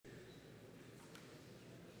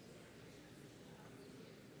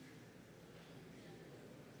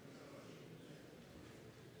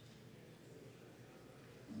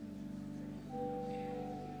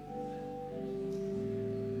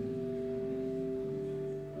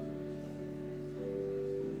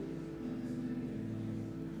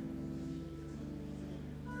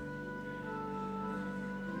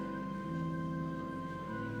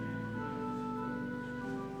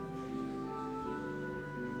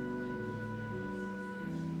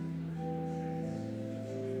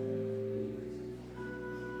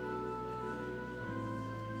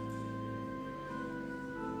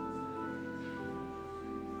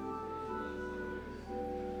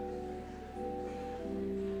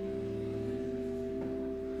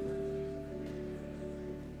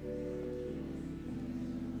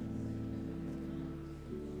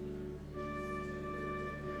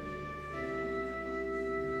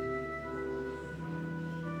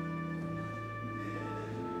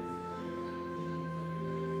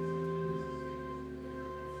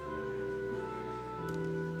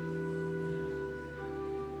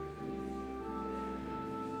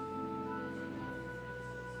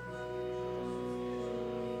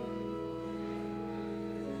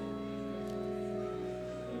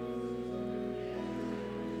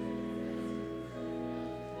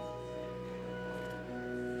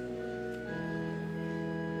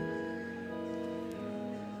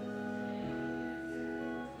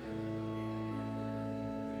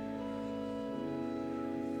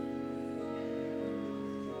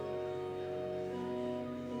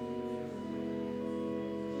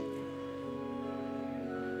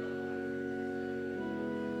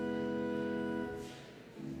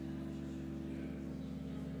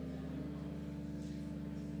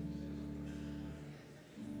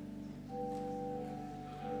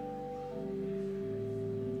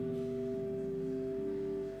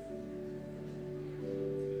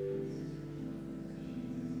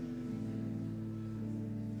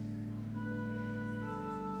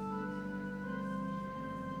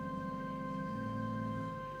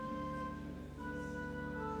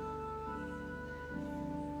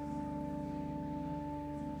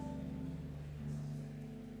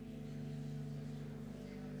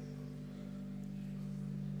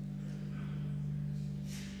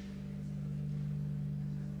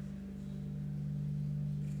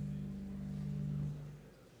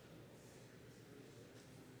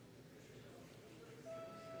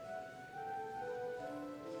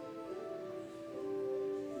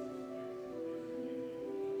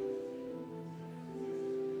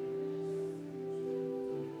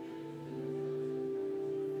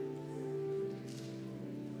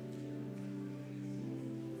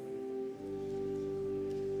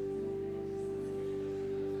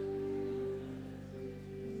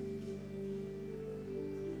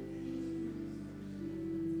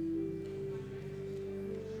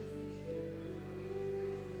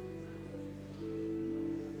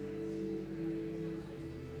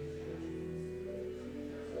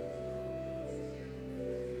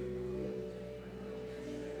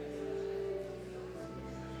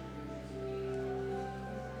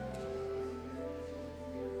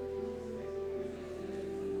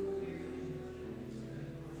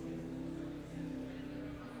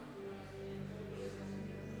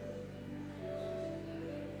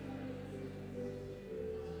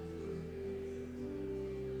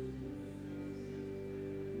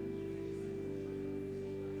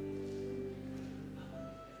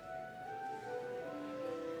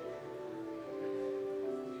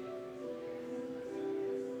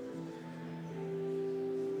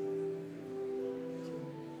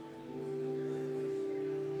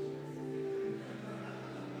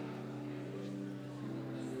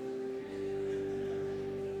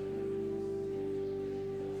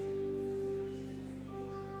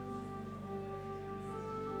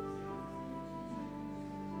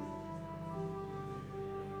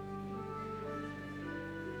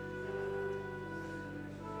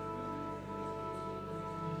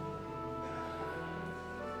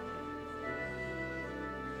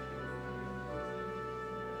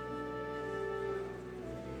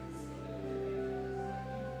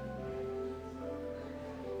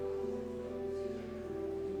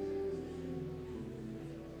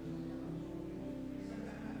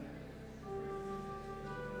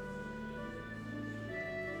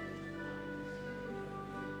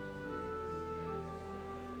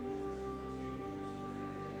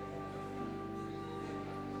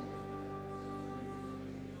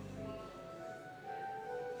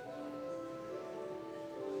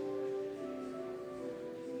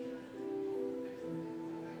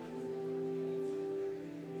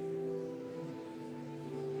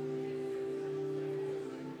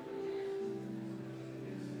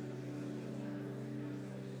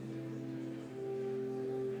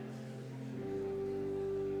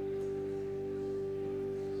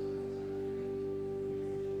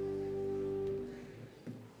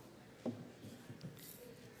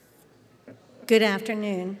Good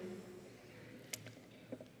afternoon.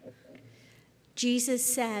 Jesus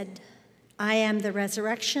said, "I am the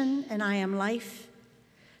resurrection and I am life.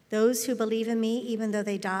 Those who believe in me, even though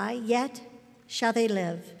they die, yet shall they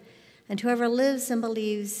live. And whoever lives and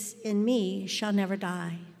believes in me shall never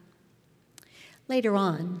die." Later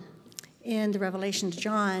on, in the Revelation to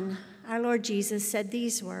Joan, our Lord Jesus said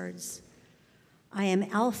these words, "I am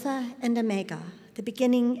Alpha and Omega, the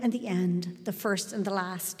beginning and the end, the first and the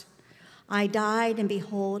last. I died, and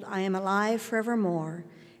behold, I am alive forevermore,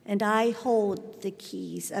 and I hold the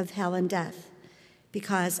keys of hell and death.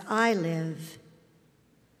 Because I live,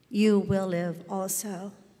 you will live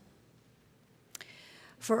also."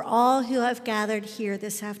 For all who have gathered here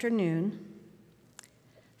this afternoon,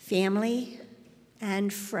 family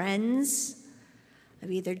and friends of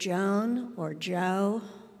either Joan or Joe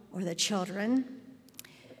or the children,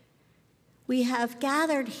 we have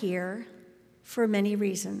gathered here for many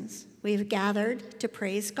reasons. We have gathered to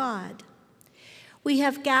praise God. We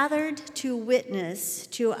have gathered to witness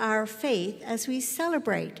to our faith as we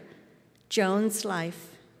celebrate Joan's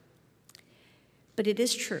life. But it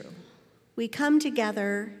is true, we come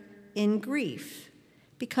together in grief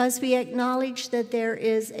because we acknowledge that there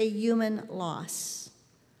is a human loss.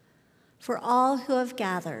 For all who have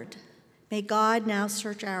gathered, may God now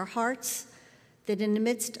search our hearts, that in the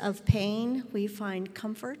midst of pain we find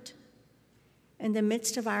comfort. In the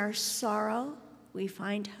midst of our sorrow, we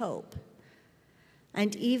find hope.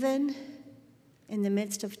 And even in the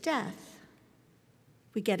midst of death,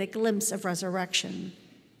 we get a glimpse of resurrection.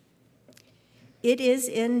 It is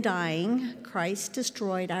in dying Christ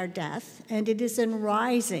destroyed our death, and it is in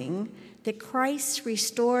rising that Christ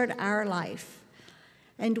restored our life.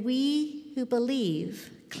 And we who believe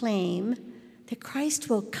claim that Christ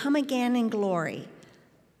will come again in glory.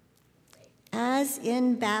 As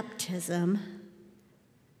in baptism,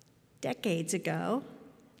 decades ago,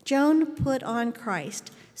 Joan put on Christ,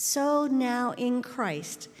 so now in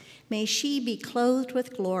Christ may she be clothed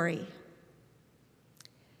with glory.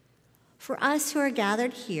 For us who are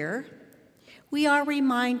gathered here, we are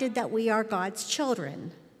reminded that we are God's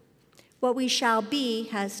children. What we shall be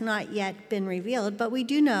has not yet been revealed, but we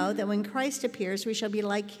do know that when Christ appears, we shall be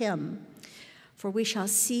like him, for we shall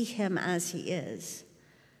see him as he is.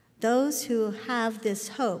 Those who have this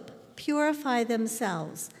hope purify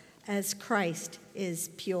themselves as Christ is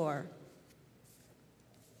pure.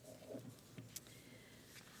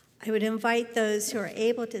 I would invite those who are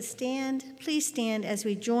able to stand, please stand as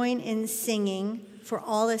we join in singing For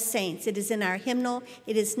All the Saints. It is in our hymnal.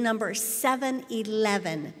 It is number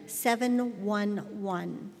 711,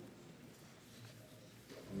 711.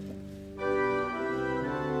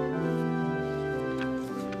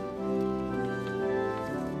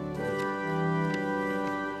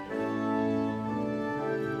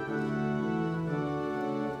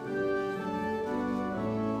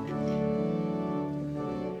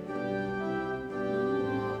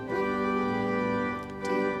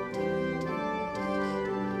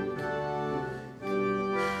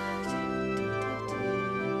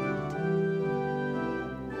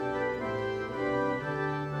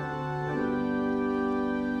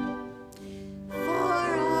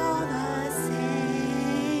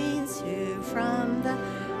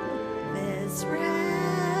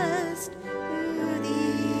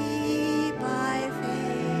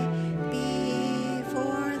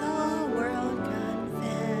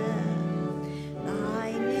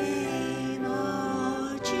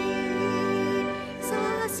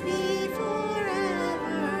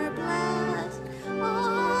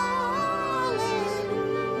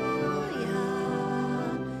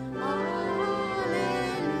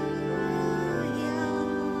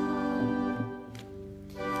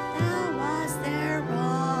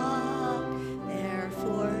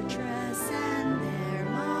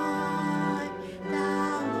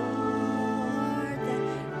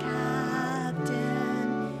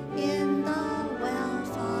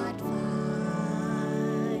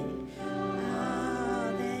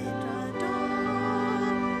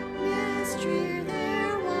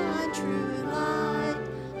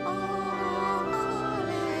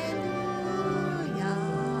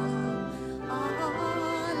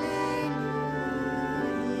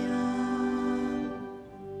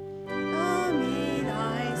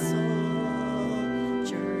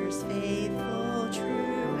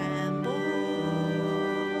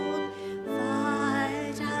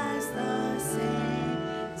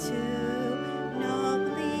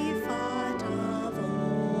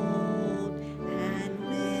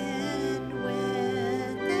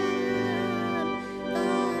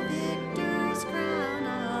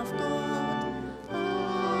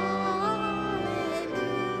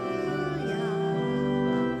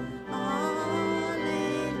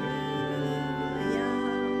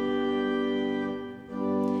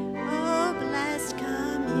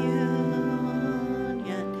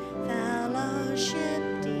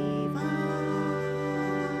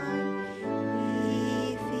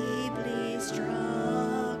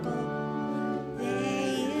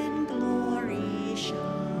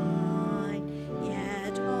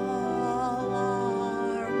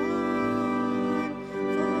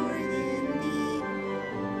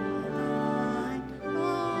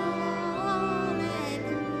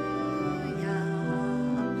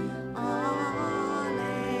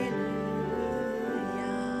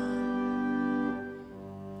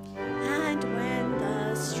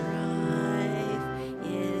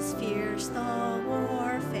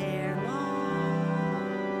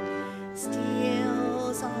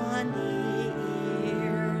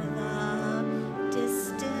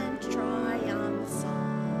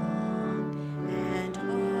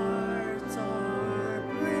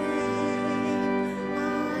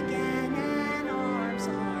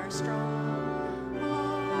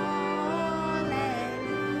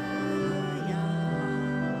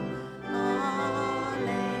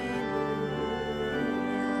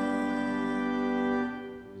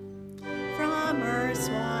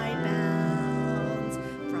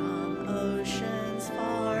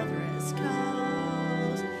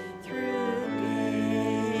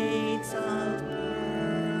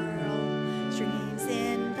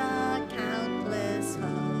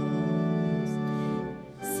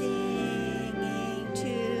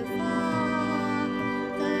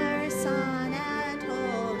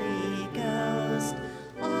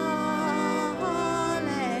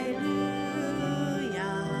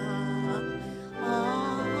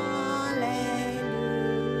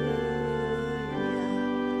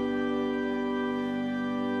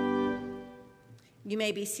 You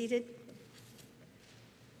may be seated.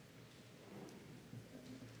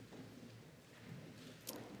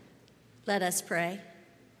 Let us pray.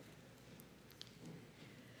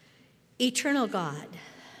 Eternal God,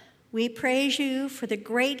 we praise you for the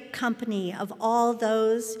great company of all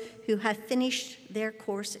those who have finished their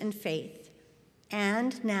course in faith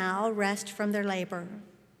and now rest from their labor.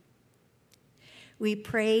 We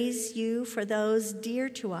praise you for those dear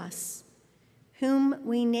to us, whom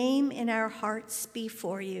we name in our hearts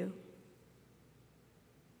before you.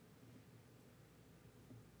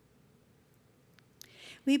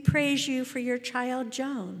 We praise you for your child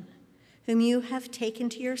Joan, whom you have taken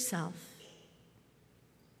to yourself.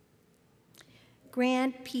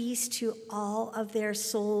 Grant peace to all of their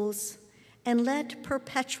souls, and let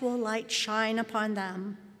perpetual light shine upon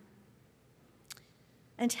them.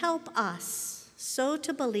 And help us so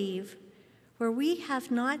to believe, where we have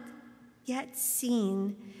not yet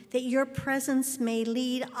seen, that your presence may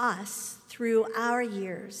lead us through our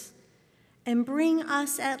years and bring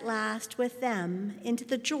us at last with them into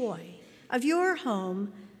the joy of your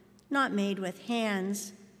home, not made with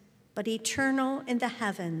hands, but eternal in the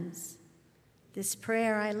heavens. This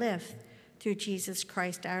prayer I lift through Jesus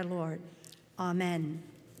Christ our Lord. Amen.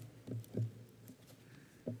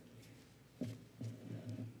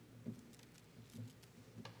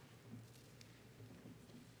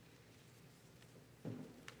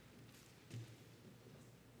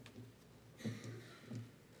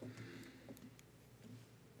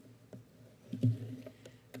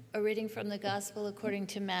 A reading from the Gospel according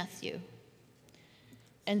to Matthew.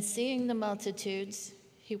 And seeing the multitudes,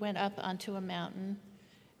 he went up onto a mountain,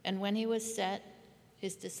 and when he was set,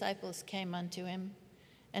 his disciples came unto him,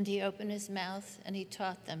 and he opened his mouth, and he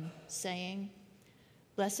taught them, saying,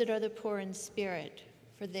 Blessed are the poor in spirit,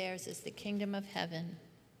 for theirs is the kingdom of heaven.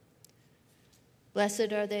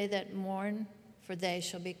 Blessed are they that mourn, for they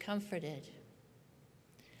shall be comforted.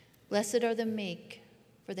 Blessed are the meek,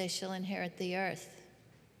 for they shall inherit the earth.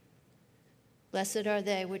 Blessed are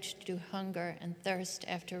they which do hunger and thirst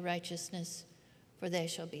after righteousness, for they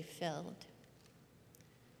shall be filled.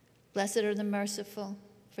 Blessed are the merciful,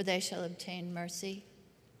 for they shall obtain mercy.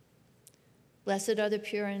 Blessed are the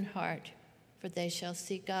pure in heart, for they shall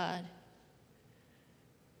see God.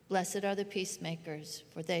 Blessed are the peacemakers,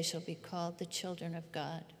 for they shall be called the children of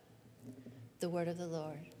God. The word of the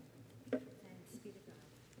Lord. Thanks be to God.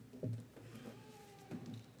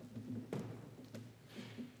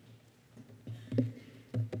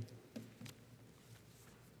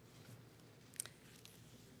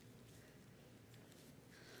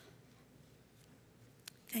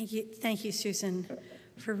 Thank you, Susan,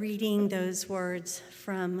 for reading those words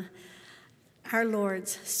from our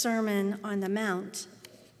Lord's Sermon on the Mount.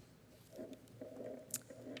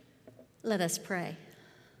 Let us pray.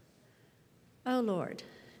 O Lord,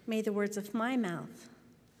 may the words of my mouth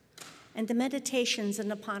and the meditations and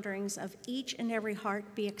the ponderings of each and every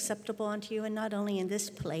heart be acceptable unto you, and not only in this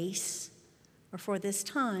place or for this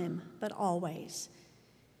time, but always.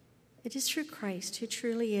 It is through Christ, who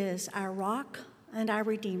truly is our rock and our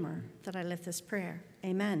Redeemer, that I lift this prayer.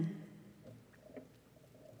 Amen.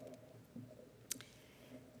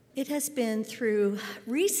 It has been through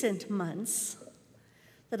recent months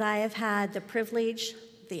that I have had the privilege,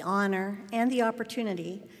 the honor, and the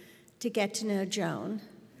opportunity to get to know Joan,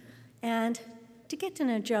 and to get to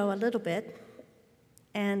know Joe a little bit,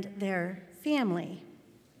 and their family.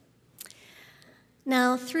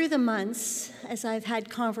 Now, through the months, as I've had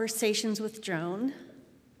conversations with Joan,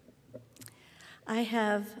 I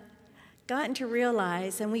have gotten to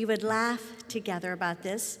realize, and we would laugh together about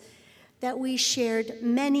this, that we shared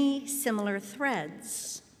many similar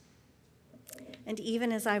threads. And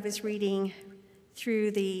even as I was reading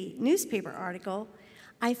through the newspaper article,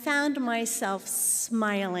 I found myself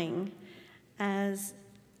smiling as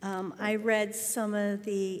I read some of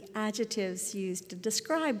the adjectives used to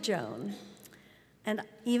describe Joan. And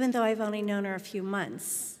even though I've only known her a few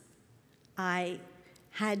months, I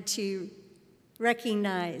had to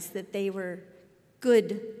recognize that they were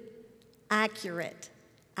good, accurate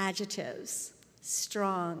adjectives: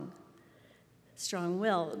 strong,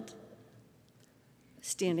 strong-willed,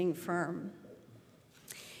 standing firm.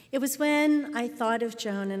 It was when I thought of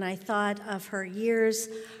Joan and I thought of her years,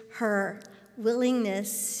 her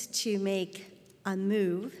willingness to make a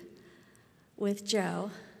move with Joe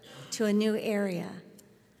to a new area,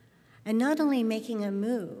 and not only making a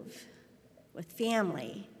move with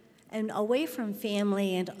family and away from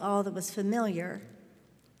family and all that was familiar,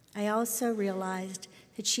 I also realized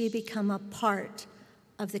that she had become a part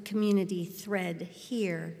of the community thread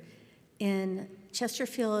here in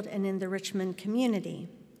Chesterfield and in the Richmond community.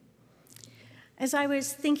 As I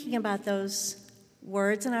was thinking about those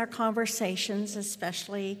words in our conversations,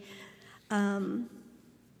 especially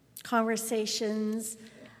conversations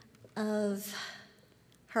of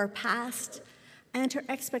her past and her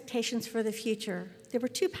expectations for the future, there were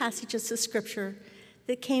two passages of Scripture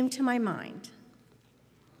that came to my mind.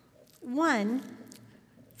 One,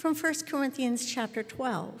 from 1 Corinthians chapter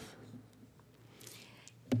 12.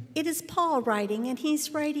 It is Paul writing, and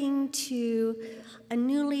he's writing to a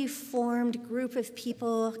newly formed group of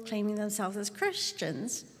people claiming themselves as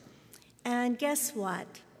Christians. And guess what?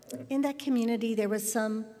 In that community, there was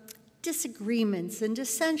some disagreements and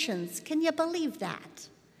dissensions. Can you believe that?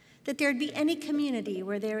 That there'd be any community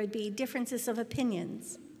where there would be differences of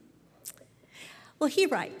opinions. Well, he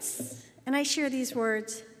writes, and I share these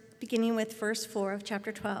words beginning with verse 4 of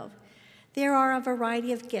chapter 12. There are a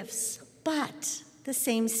variety of gifts, but the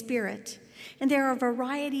same Spirit. And there are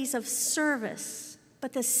varieties of service,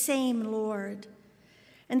 but the same Lord.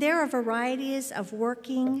 And there are varieties of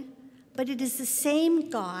working, but it is the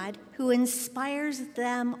same God who inspires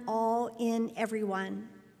them all in everyone.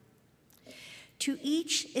 To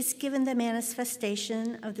each is given the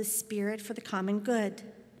manifestation of the Spirit for the common good.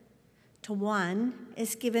 To one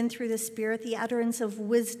is given through the Spirit the utterance of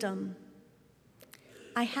wisdom.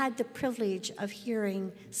 I had the privilege of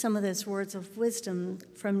hearing some of those words of wisdom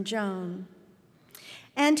from Joan.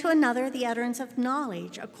 And to another, the utterance of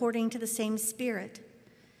knowledge according to the same Spirit.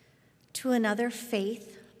 To another,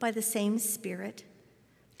 faith by the same Spirit.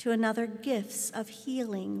 To another, gifts of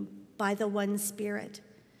healing by the one Spirit.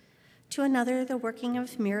 To another, the working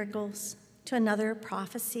of miracles. To another,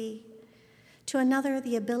 prophecy. To another,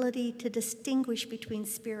 the ability to distinguish between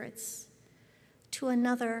spirits. To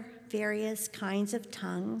another, various kinds of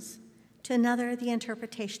tongues. To another, the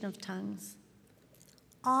interpretation of tongues.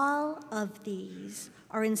 All of these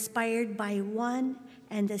are inspired by one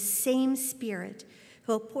and the same Spirit,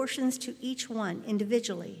 who apportions to each one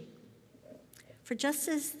individually. For just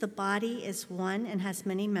as the body is one and has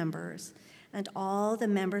many members, and all the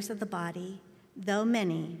members of the body, though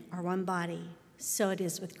many, are one body, so it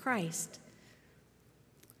is with Christ.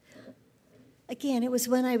 Again, it was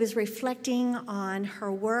when I was reflecting on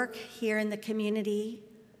her work here in the community.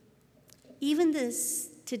 Even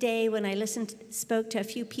today, when I spoke to a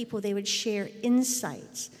few people, they would share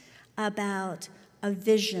insights about a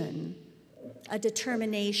vision, a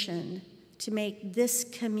determination to make this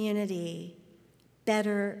community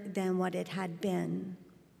better than what it had been.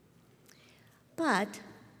 But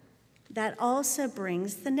that also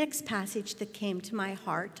brings the next passage that came to my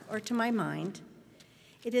heart or to my mind.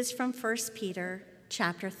 It is from 1 Peter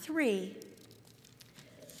chapter 3.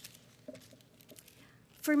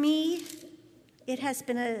 For me, it has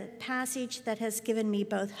been a passage that has given me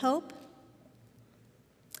both hope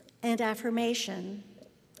and affirmation.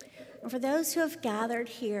 And for those who have gathered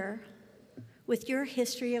here with your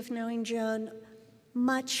history of knowing Joan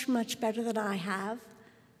much, much better than I have,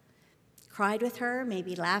 cried with her,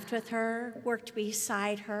 maybe laughed with her, worked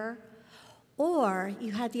beside her, or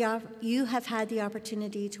you have had the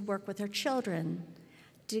opportunity to work with her children,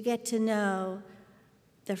 to get to know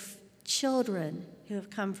the children who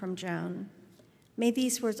have come from Joan. May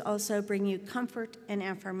these words also bring you comfort and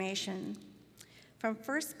affirmation. From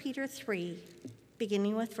 1 Peter 3,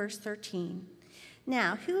 beginning with verse 13.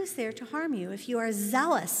 Now, who is there to harm you if you are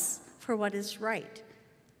zealous for what is right?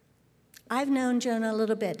 I've known Joan a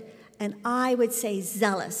little bit, and I would say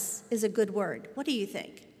zealous is a good word. What do you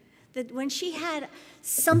think? That when she had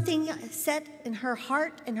something set in her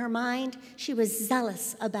heart and her mind, she was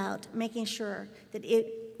zealous about making sure that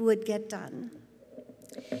it would get done.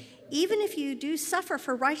 Even if you do suffer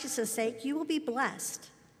for righteousness' sake, you will be blessed.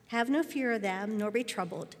 Have no fear of them, nor be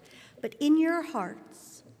troubled. But in your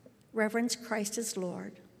hearts, reverence Christ as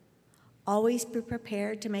Lord. Always be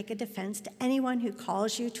prepared to make a defense to anyone who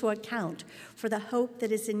calls you to account for the hope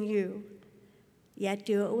that is in you. Yet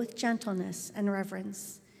do it with gentleness and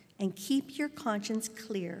reverence, and keep your conscience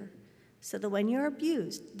clear, so that when you're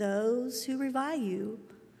abused, those who revile you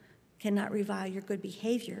cannot revile your good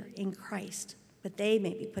behavior in Christ, but they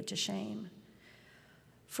may be put to shame.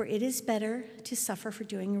 For it is better to suffer for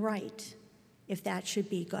doing right, if that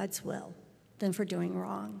should be God's will, than for doing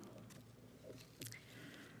wrong.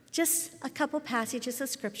 Just a couple passages of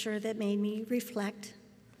Scripture that made me reflect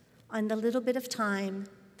on the little bit of time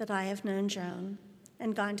that I have known Joan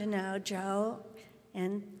and gotten to know Joe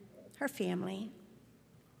and her family.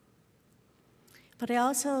 But I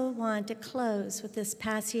also want to close with this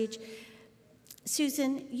passage.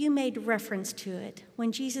 Susan, you made reference to it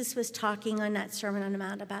when Jesus was talking on that Sermon on the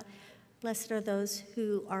Mount about blessed are those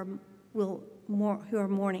who are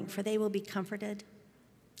mourning, for they will be comforted.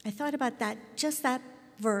 I thought about that, just that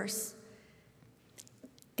verse,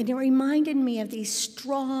 and it reminded me of these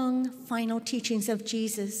strong final teachings of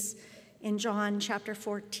Jesus in John chapter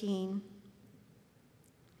 14.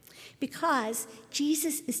 Because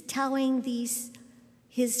Jesus is telling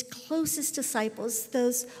his closest disciples,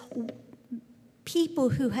 those people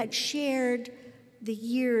who had shared the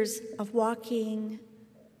years of walking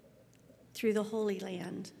through the Holy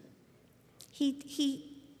Land. He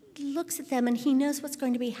looks at them and he knows what's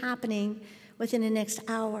going to be happening within the next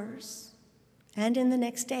hours and in the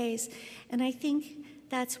next days. And I think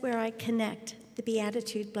that's where I connect the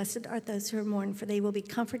Beatitude, blessed are those who mourn, for they will be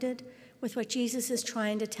comforted, with what Jesus is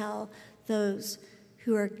trying to tell those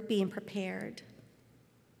who are being prepared.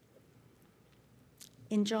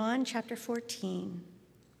 In John chapter 14,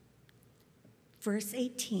 verse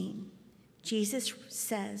 18, Jesus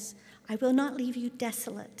says, I will not leave you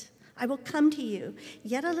desolate. I will come to you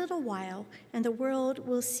yet a little while, and the world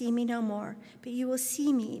will see me no more. But you will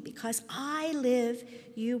see me, because I live,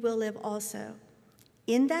 you will live also.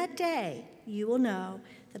 In that day you will know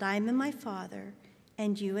that I am in my Father,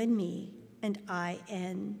 and you in me, and I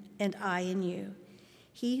in you.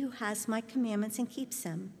 He who has my commandments and keeps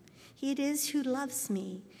them, he it is who loves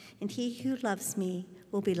me, and he who loves me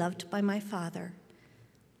will be loved by my Father.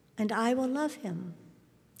 And I will love him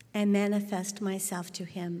and manifest myself to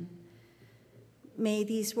him. May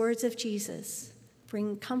these words of Jesus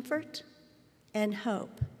bring comfort and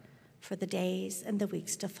hope for the days and the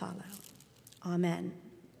weeks to follow. Amen.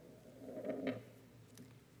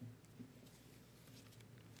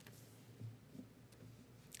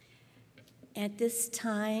 At this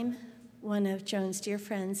time, one of Joan's dear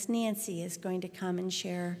friends, Nancy, is going to come and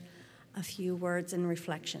share a few words in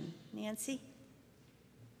reflection. Nancy?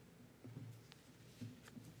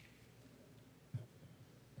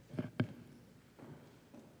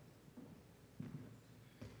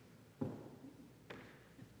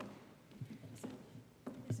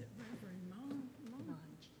 Is it Reverend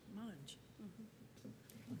Mudge?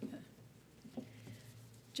 Okay.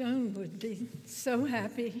 Joan would be so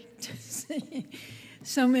happy to see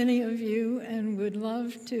so many of you and would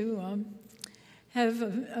love to have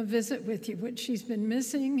a visit with you. What she's been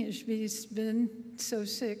missing is she's been so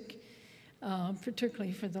sick,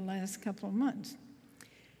 particularly for the last couple of months.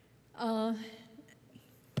 Can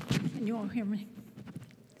you all hear me?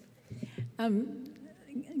 I'm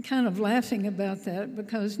kind of laughing about that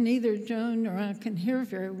because neither Joan nor I can hear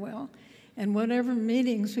very well. And whatever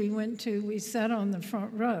meetings we went to, we sat on the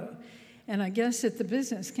front row. And I guess at the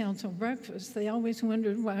Business Council breakfast, they always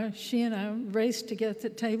wondered why she and I raced to get the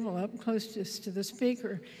table up closest to the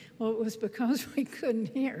speaker. Well, it was because we couldn't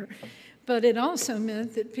hear. But it also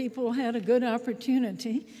meant that people had a good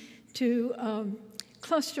opportunity to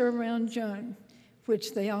cluster around Joan,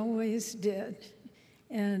 which they always did.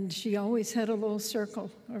 And she always had a little circle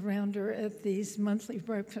around her at these monthly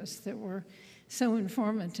breakfasts that were so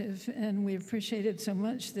informative, and we appreciated so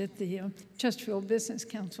much that the Chesterfield Business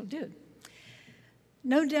Council did.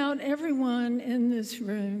 No doubt everyone in this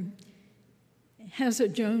room has a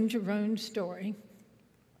Joan Jerome story,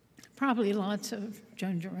 probably lots of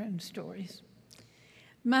Joan Jerome stories.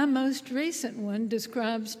 My most recent one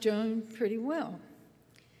describes Joan pretty well.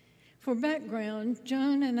 For background,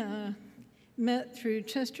 Joan and I met through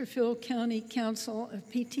Chesterfield County Council of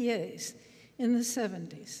PTAs in the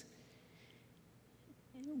 70s.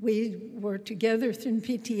 We were together in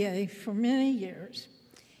PTA for many years.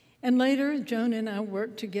 And later, Joan and I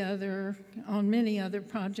worked together on many other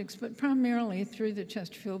projects, but primarily through the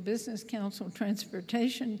Chesterfield Business Council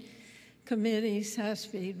Transportation Committees,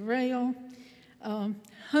 high-speed rail,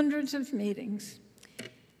 hundreds of meetings,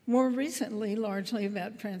 more recently largely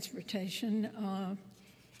about transportation.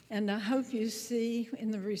 And I hope you see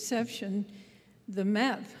in the reception the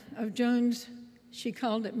map of Joan's, she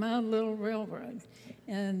called it My Little Railroad.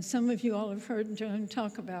 And some of you all have heard Joan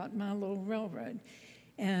talk about My Little Railroad.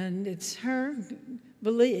 And it's her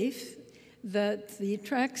belief that the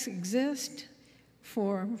tracks exist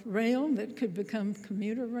for rail that could become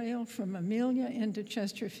commuter rail from Amelia into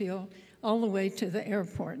Chesterfield all the way to the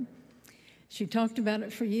airport. She talked about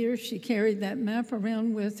it for years. She carried that map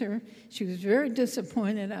around with her. She was very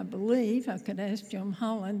disappointed, I believe, I could ask Jim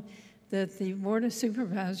Holland, that the Board of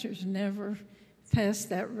Supervisors never passed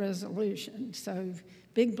that resolution. So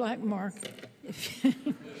big black mark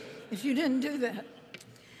if you didn't do that.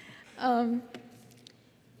 On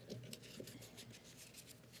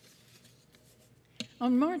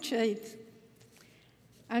March 8th,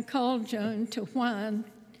 I called Joan to whine.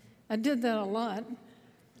 I did that a lot.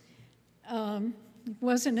 It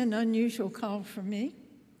wasn't an unusual call for me.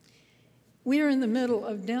 We are in the middle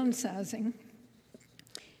of downsizing,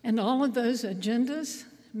 And all of those agendas,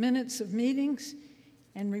 minutes of meetings,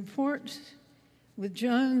 and reports with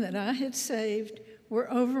Joan that I had saved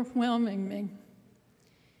were overwhelming me.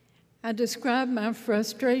 I described my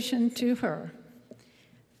frustration to her.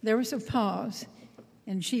 There was a pause,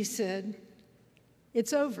 and she said,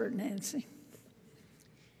 "It's over, Nancy.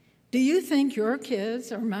 Do you think your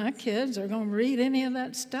kids or my kids are going to read any of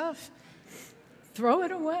that stuff? Throw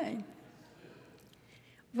it away."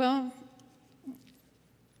 Well,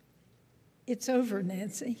 it's over,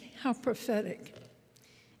 Nancy. How prophetic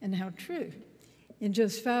and how true. In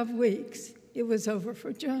just 5 weeks, it was over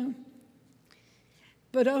for Joan.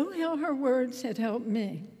 But oh, how her words had helped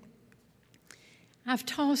me. I've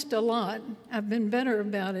tossed a lot. I've been better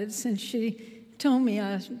about it since she told me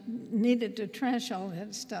I needed to trash all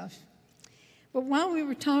that stuff. But while we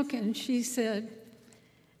were talking, she said,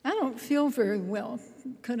 "I don't feel very well.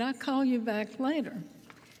 Could I call you back later?"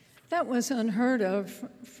 That was unheard of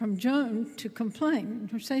from Joan to complain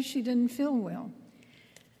or say she didn't feel well.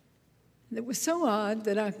 It was so odd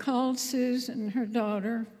that I called Susan, her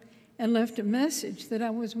daughter, and left a message that I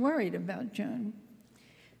was worried about Joan.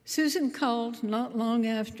 Susan called not long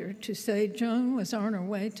after to say Joan was on her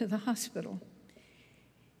way to the hospital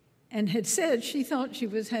and had said she thought she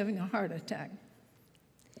was having a heart attack.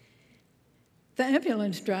 The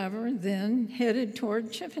ambulance driver then headed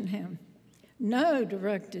toward Chippenham. "No,"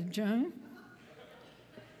 directed Joan.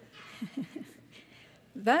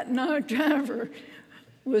 That no driver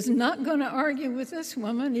was not going to argue with this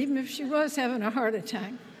woman, even if she was having a heart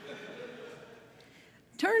attack.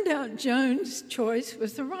 Turned out Joan's choice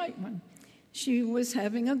was the right one. She was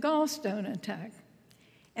having a gallstone attack,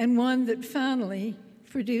 and one that finally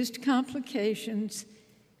produced complications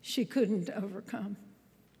she couldn't overcome.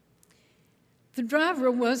 The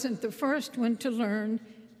driver wasn't the first one to learn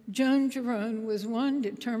Joan Jerome was one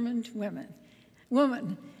determined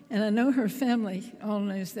woman, and I know her family all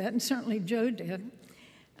knows that, and certainly Joe did.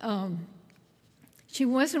 She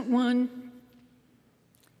wasn't one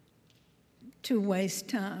to waste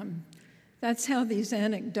time. That's how these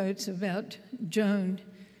anecdotes about Joan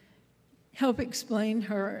help explain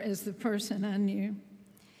her as the person I knew.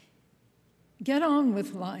 Get on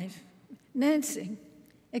with life. Nancy,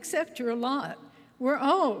 accept your lot. We're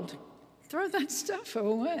old. Throw that stuff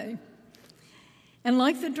away. And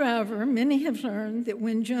like the driver, many have learned that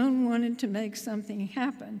when Joan wanted to make something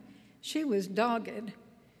happen, she was dogged.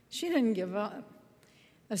 She didn't give up,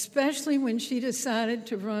 especially when she decided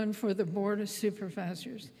to run for the Board of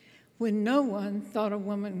Supervisors, when no one thought a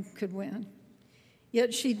woman could win.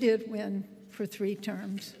 Yet she did win for 3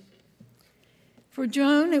 terms. For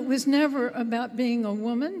Joan, it was never about being a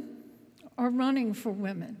woman or running for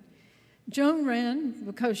women. Joan ran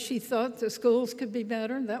because she thought the schools could be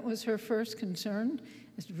better. That was her first concern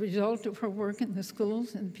as a result of her work in the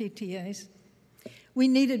schools and PTAs. We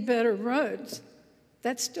needed better roads.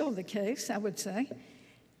 That's still the case, I would say.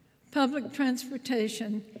 Public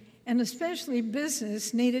transportation, and especially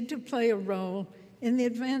business, needed to play a role in the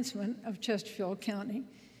advancement of Chesterfield County.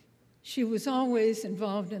 She was always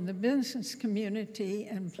involved in the business community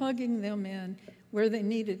and plugging them in where they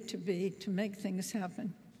needed to be to make things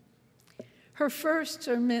happen. Her firsts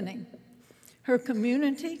are many. Her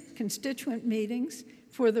community constituent meetings,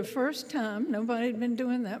 for the first time, nobody had been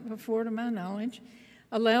doing that before to my knowledge,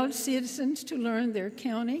 allowed citizens to learn their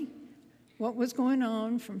county, what was going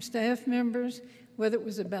on from staff members, whether it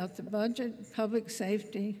was about the budget, public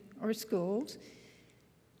safety, or schools.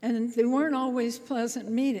 And they weren't always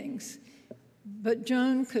pleasant meetings, but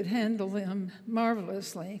Joan could handle them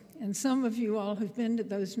marvelously. And some of you all who've been to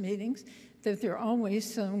those meetings, that there are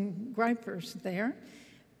always some gripers there.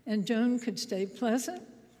 And Joan could stay pleasant,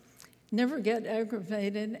 never get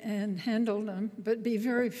aggravated, and handle them, but be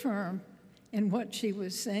very firm in what she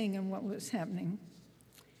was saying and what was happening.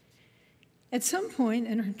 At some point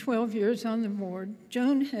in her 12 years on the board,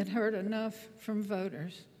 Joan had heard enough from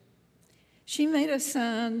voters. She made a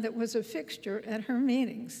sign that was a fixture at her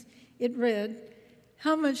meetings. It read,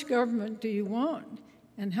 "How much government do you want,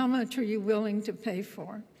 and how much are you willing to pay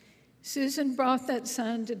for?" Susan brought that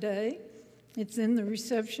sign today. It's in the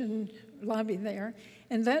reception lobby there,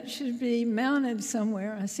 and that should be mounted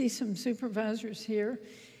somewhere. I see some supervisors here,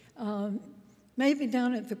 maybe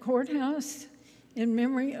down at the courthouse in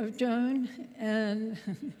memory of Joan, and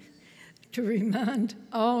to remind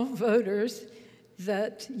all voters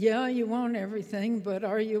that, yeah, you want everything, but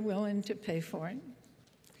are you willing to pay for it?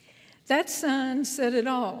 That sign said it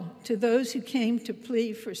all to those who came to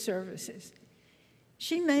plead for services.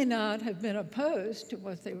 She may not have been opposed to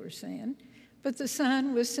what they were saying, but the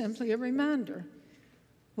sign was simply a reminder.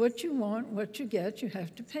 What you want, what you get, you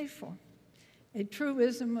have to pay for. a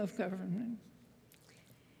truism of government.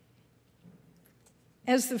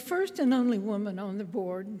 As the first and only woman on the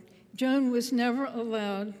board, Joan was never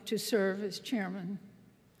allowed to serve as chairman,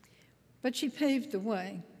 but she paved the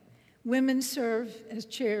way. Women serve as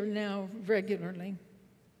chair now regularly.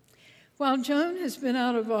 While Joan has been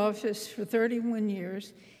out of office for 31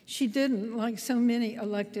 years, she didn't, like so many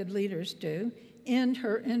elected leaders do, end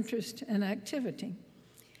her interest and activity.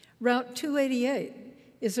 Route 288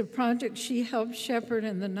 is a project she helped shepherd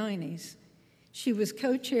in the 90s. She was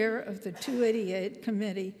co-chair of the 288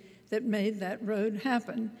 committee that made that road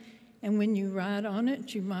happen. And when you ride on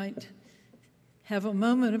it, you might have a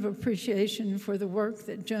moment of appreciation for the work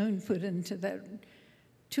that Joan put into that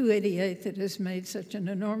 288 that has made such an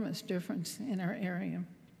enormous difference in our area.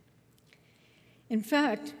 In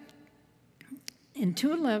fact, in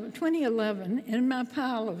 2011, in my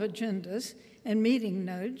pile of agendas and meeting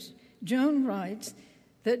notes, Joan writes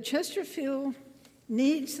that Chesterfield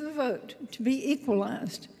needs the vote to be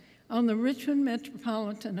equalized on the Richmond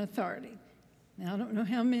Metropolitan Authority. Now, I don't know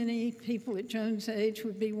how many people at Joan's age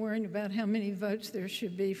would be worrying about how many votes there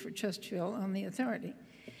should be for Chesterfield on the authority.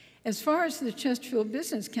 As far as the Chesterfield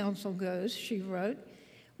Business Council goes, she wrote,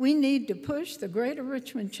 we need to push the Greater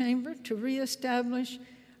Richmond Chamber to reestablish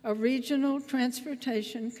a regional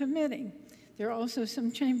transportation committee. There are also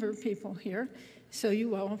some chamber people here, so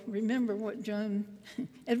you all remember what Joan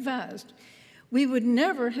advised. We would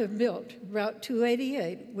never have built Route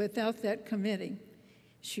 288 without that committee,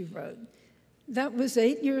 she wrote. That was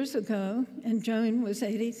 8 years ago, and Joan was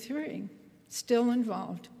 83, still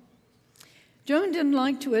involved. Joan didn't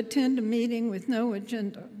like to attend a meeting with no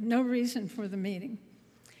agenda, no reason for the meeting.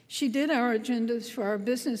 She did our agendas for our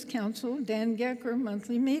business council, Dan Gecker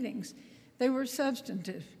monthly meetings. They were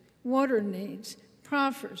substantive, water needs,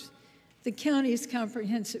 proffers, the county's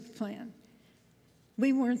comprehensive plan.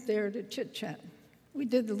 We weren't there to chit-chat. We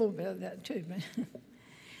did a little bit of that too, but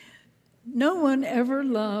no one ever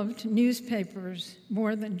loved newspapers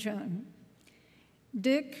more than Joan.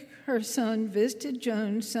 Dick, her son, visited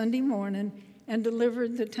Joan Sunday morning and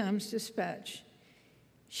delivered the Times-Dispatch.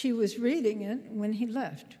 She was reading it when he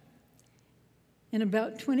left. In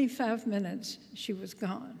about 25 minutes, she was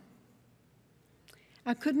gone.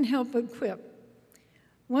 I couldn't help but quip.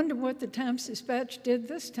 Wonder what the Times-Dispatch did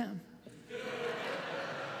this time.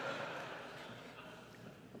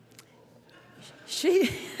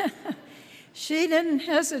 She didn't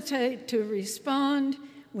hesitate to respond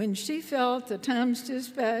when she felt the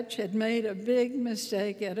Times-Dispatch had made a big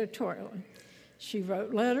mistake editorially. She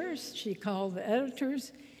wrote letters, she called the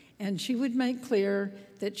editors, and she would make clear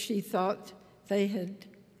that she thought they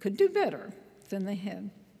could do better than they had.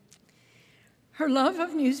 Her love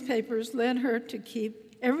of newspapers led her to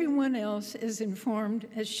keep everyone else as informed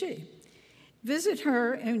as she. Visit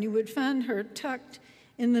her and you would find her tucked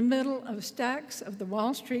in the middle of stacks of the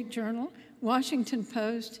Wall Street Journal, Washington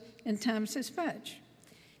Post, and Times-Dispatch.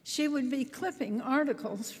 She would be clipping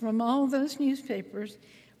articles from all those newspapers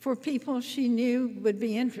for people she knew would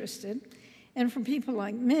be interested, and for people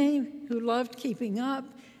like me who loved keeping up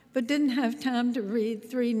but didn't have time to read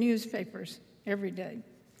 3 newspapers every day.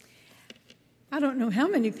 I don't know how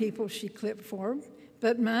many people she clipped for,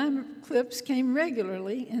 but my clips came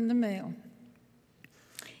regularly in the mail.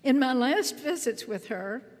 In my last visits with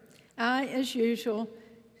her, I, as usual,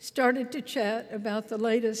 started to chat about the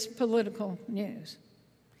latest political news.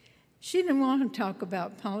 She didn't want to talk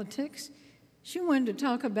about politics. She wanted to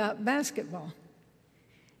talk about basketball.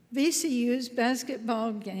 VCU's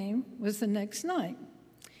basketball game was the next night,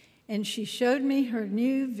 and she showed me her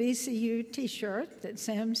new VCU t-shirt that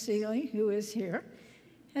Sam Seeley, who is here,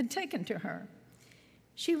 had taken to her.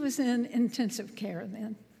 She was in intensive care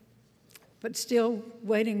then, but still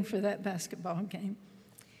waiting for that basketball game.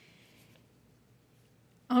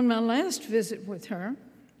 On my last visit with her,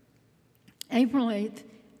 April 8th,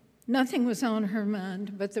 nothing was on her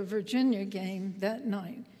mind but the Virginia game that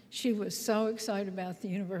night. She was so excited about the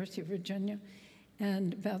University of Virginia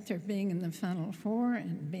and about their being in the Final Four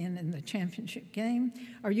and being in the championship game.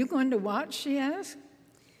 Are you going to watch, she asked?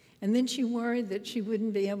 And then she worried that she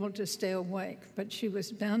wouldn't be able to stay awake, but she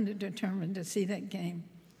was bound and determined to see that game.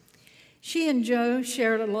 She and Joe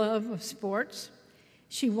shared a love of sports.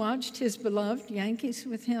 She watched his beloved Yankees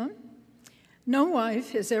with him. No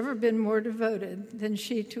wife has ever been more devoted than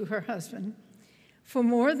she to her husband. For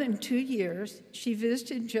more than 2 years, she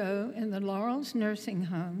visited Joe in the Laurels nursing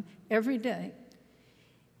home every day.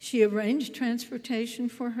 She arranged transportation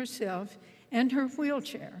for herself and her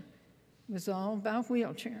wheelchair. It was all about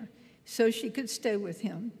wheelchair, so she could stay with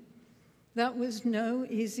him. That was no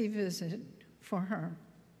easy visit for her.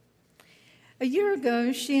 A year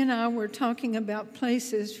ago, she and I were talking about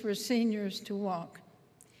places for seniors to walk.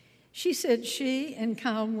 She said she and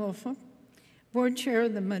Kyle Wolfe, board chair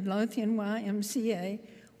of the Midlothian YMCA,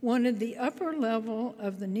 wanted the upper level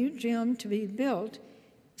of the new gym to be built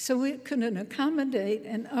so it could accommodate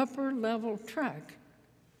an upper level track.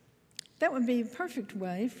 That would be a perfect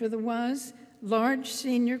way for the Y's large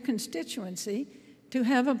senior constituency to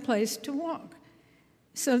have a place to walk,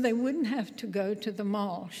 so they wouldn't have to go to the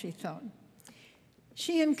mall, she thought.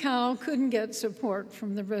 She and Kyle couldn't get support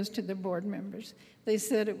from the rest of the board members. They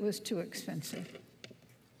said it was too expensive.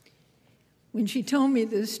 When she told me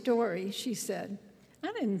this story, she said,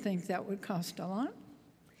 "I didn't think that would cost a lot."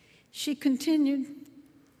 She continued,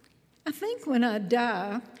 "I think when I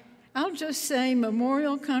die, I'll just say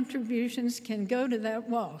memorial contributions can go to that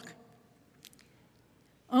walk."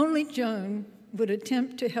 Only Joan would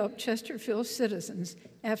attempt to help Chesterfield citizens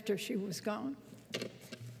after she was gone.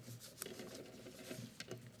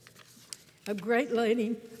 A great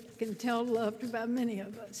lady, I can tell, loved by many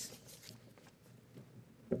of us.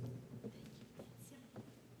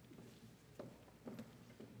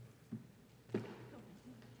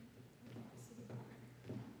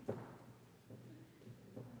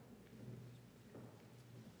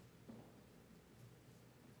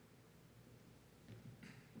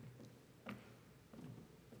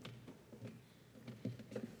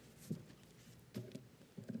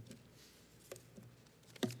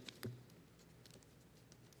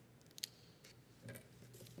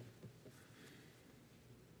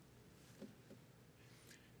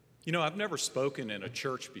 You know, I've never spoken in a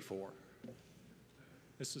church before.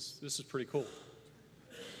 This is pretty cool.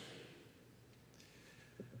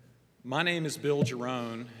 My name is Bill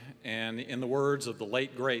Joan, and in the words of the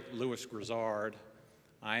late, great Louis Grizzard,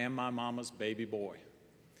 I am my mama's baby boy,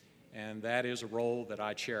 and that is a role that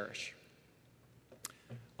I cherish.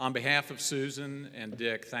 On behalf of Susan and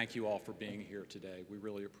Dick, thank you all for being here today. We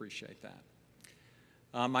really appreciate that.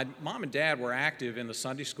 My mom and dad were active in the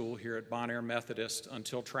Sunday school here at Bon Air Methodist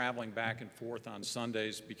until traveling back and forth on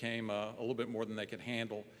Sundays became a little bit more than they could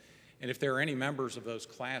handle. And if there are any members of those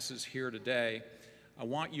classes here today, I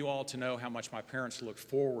want you all to know how much my parents looked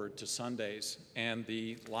forward to Sundays and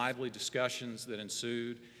the lively discussions that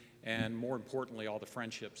ensued, and more importantly, all the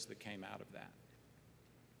friendships that came out of that.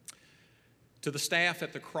 To the staff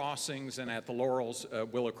at the Crossings and at the Laurels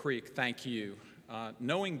Willow Creek, thank you.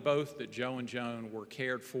 Knowing both that Joe and Joan were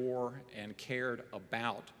cared for and cared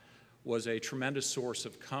about was a tremendous source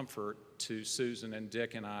of comfort to Susan and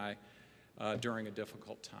Dick and I during a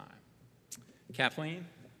difficult time. Kathleen,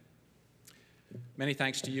 many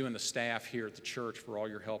thanks to you and the staff here at the church for all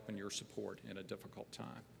your help and your support in a difficult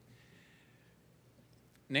time.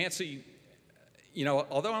 Nancy, you know,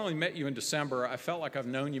 although I only met you in December, I felt like I've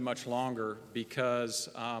known you much longer because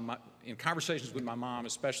in conversations with my mom,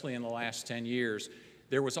 especially in the last 10 years,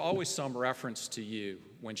 there was always some reference to you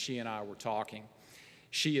when she and I were talking.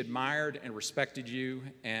 She admired and respected you,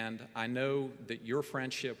 and I know that your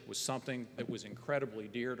friendship was something that was incredibly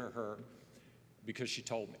dear to her because she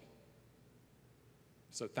told me.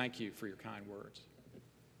 So thank you for your kind words.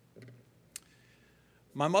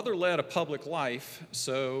 My mother led a public life,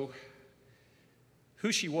 so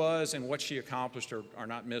who she was and what she accomplished are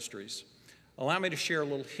not mysteries. Allow me to share a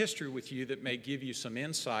little history with you that may give you some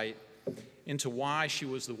insight into why she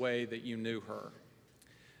was the way that you knew her.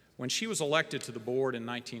 When she was elected to the board in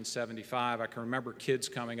 1975, I can remember kids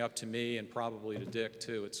coming up to me, and probably to Dick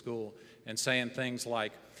too at school, and saying things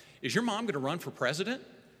like, "Is your mom going to run for president?"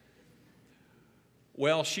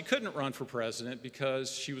 Well, she couldn't run for president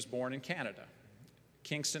because she was born in Canada,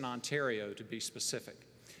 Kingston, Ontario, to be specific.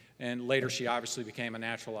 And later she obviously became a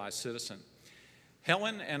naturalized citizen.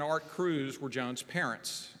 Helen and Art Cruz were Joan's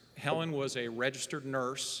parents. Helen was a registered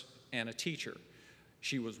nurse and a teacher.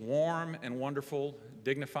 She was warm and wonderful,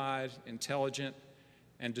 dignified, intelligent,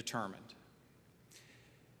 and determined.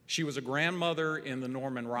 She was a grandmother in the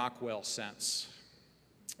Norman Rockwell sense.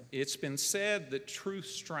 It's been said that true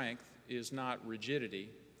strength is not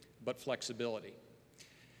rigidity, but flexibility.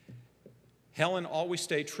 Helen always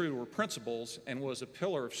stayed true to her principles and was a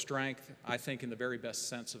pillar of strength, I think, in the very best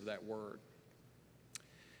sense of that word.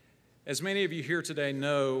 As many of you here today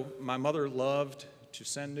know, my mother loved to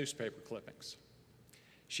send newspaper clippings.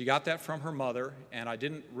 She got that from her mother, and I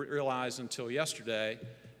didn't realize until yesterday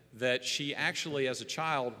that she actually, as a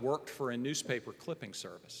child, worked for a newspaper clipping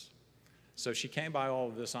service. So she came by all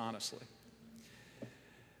of this honestly.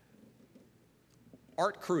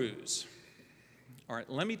 Art Cruz. All right,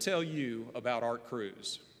 let me tell you about Art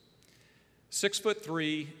Cruz.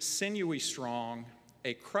 6'3", sinewy strong,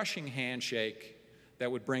 a crushing handshake,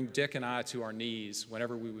 that would bring Dick and I to our knees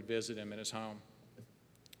whenever we would visit him in his home.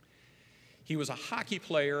 He was a hockey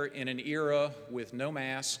player in an era with no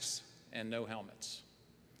masks and no helmets.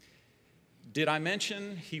 Did I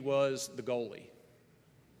mention he was the goalie?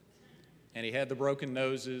 And he had the broken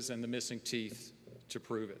noses and the missing teeth to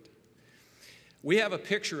prove it. We have a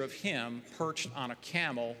picture of him perched on a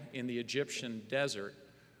camel in the Egyptian desert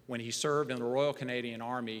when he served in the Royal Canadian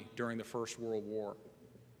Army during the First World War.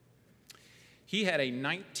 He had a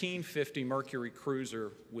 1950 Mercury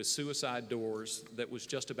Cruiser with suicide doors that was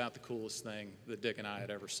just about the coolest thing that Dick and I had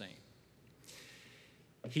ever seen.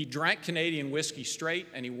 He drank Canadian whiskey straight,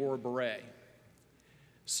 and he wore a beret.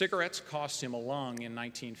 Cigarettes cost him a lung in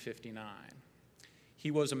 1959.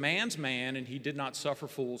 He was a man's man, and he did not suffer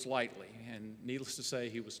fools lightly, and needless to say,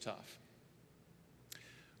 he was tough.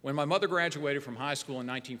 When my mother graduated from high school in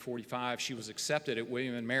 1945, she was accepted at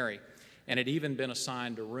William & Mary and had even been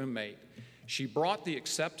assigned a roommate. She brought the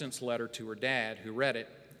acceptance letter to her dad, who read it,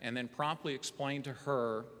 and then promptly explained to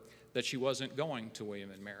her that she wasn't going to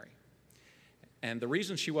William & Mary. And the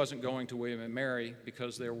reason she wasn't going to William & Mary,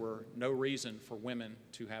 because there were no reason for women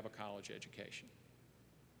to have a college education.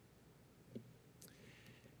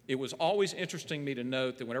 It was always interesting to me to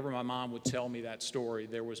note that whenever my mom would tell me that story,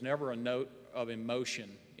 there was never a note of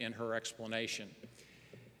emotion in her explanation.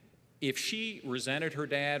 If she resented her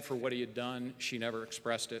dad for what he had done, she never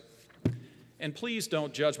expressed it. And please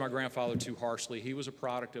don't judge my grandfather too harshly. He was a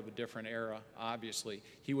product of a different era, obviously.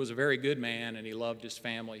 He was a very good man, and he loved his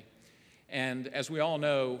family. And as we all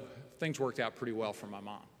know, things worked out pretty well for my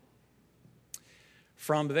mom.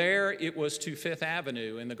 From there, it was to Fifth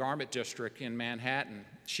Avenue in the Garment District in Manhattan.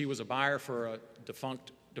 She was a buyer for a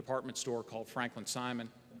defunct department store called Franklin Simon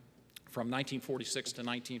from 1946 to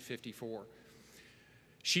 1954.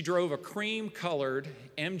 She drove a cream-colored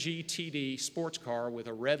MGTD sports car with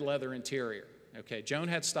a red leather interior. Okay, Joan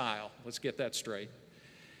had style. Let's get that straight.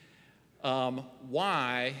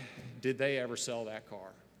 Why did they ever sell that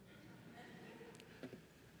car?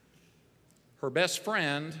 Her best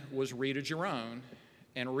friend was Rita Joan,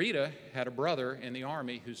 and Rita had a brother in the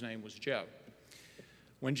Army whose name was Joe.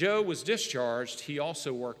 When Joe was discharged, he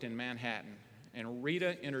also worked in Manhattan, and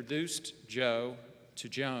Rita introduced Joe to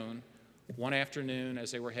Joan one afternoon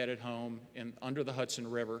as they were headed home under the Hudson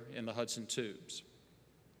River in the Hudson Tubes.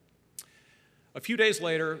 A few days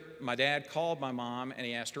later, my dad called my mom and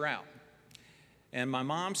he asked her out. And my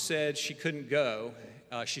mom said she couldn't go.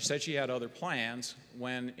 She said she had other plans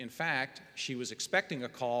when, in fact, she was expecting a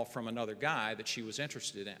call from another guy that she was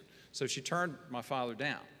interested in. So she turned my father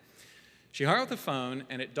down. She hung up the phone,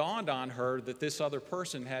 and it dawned on her that this other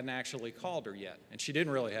person hadn't actually called her yet, and she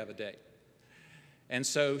didn't really have a date. And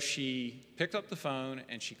so she picked up the phone,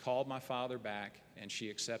 and she called my father back, and she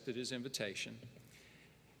accepted his invitation.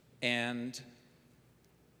 And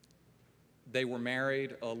they were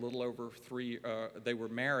married they were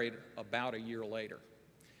married about a year later.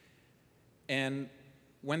 And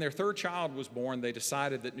when their third child was born, they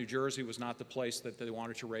decided that New Jersey was not the place that they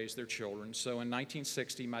wanted to raise their children. So in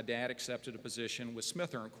 1960, my dad accepted a position with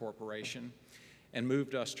Smither & Corporation and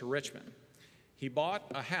moved us to Richmond. He bought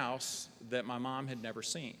a house that my mom had never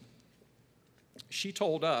seen. She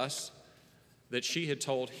told us that she had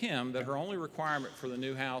told him that her only requirement for the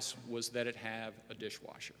new house was that it have a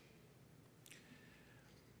dishwasher.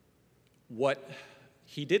 What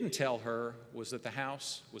he didn't tell her was that the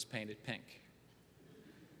house was painted pink.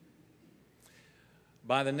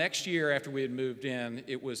 By the next year after we had moved in,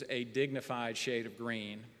 it was a dignified shade of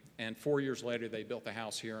green, and 4 years later they built the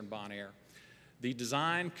house here in Bon Air. The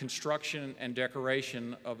design, construction, and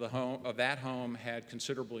decoration of that home had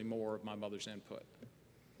considerably more of my mother's input.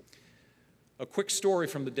 A quick story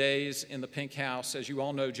from the days in the pink house. As you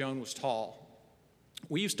all know, Joan was tall.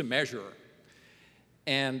 We used to measure her,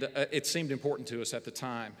 and it seemed important to us at the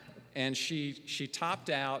time. And she topped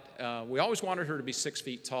out, we always wanted her to be 6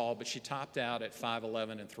 feet tall, but she topped out at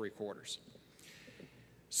 5'11 3/4.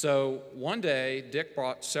 So one day, Dick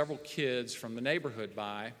brought several kids from the neighborhood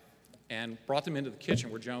by and brought them into the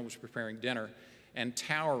kitchen where Joan was preparing dinner and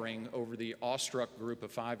towering over the awestruck group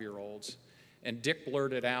of 5-year-olds. And Dick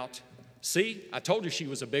blurted out, "See, I told you she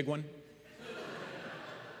was a big one."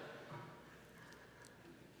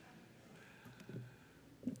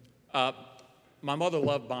 My mother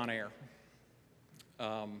loved Bon Air.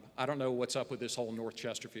 I don't know what's up with this whole North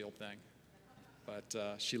Chesterfield thing,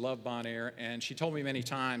 but she loved Bon Air, and she told me many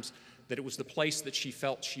times that it was the place that she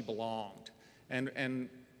felt she belonged. And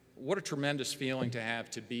what a tremendous feeling to have,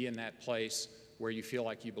 to be in that place where you feel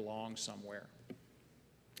like you belong somewhere.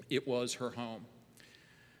 It was her home.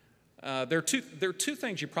 There are two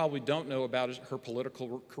things you probably don't know about her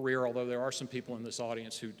political career, although there are some people in this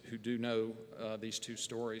audience who do know these two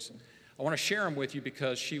stories. I want to share them with you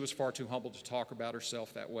because she was far too humble to talk about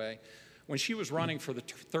herself that way. When she was running for the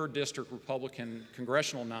 3rd District Republican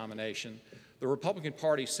congressional nomination, the Republican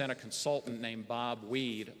Party sent a consultant named Bob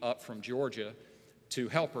Weed up from Georgia to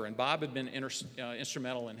help her, and Bob had been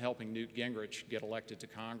instrumental in helping Newt Gingrich get elected to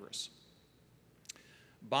Congress.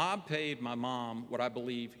 Bob paid my mom what I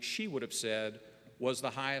believe she would have said was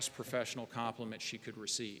the highest professional compliment she could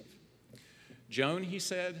receive. "Joan," he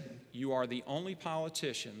said, "you are the only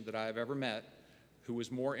politician that I have ever met who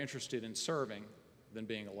was more interested in serving than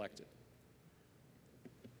being elected."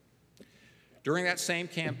 During that same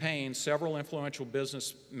campaign, several influential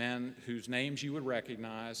businessmen whose names you would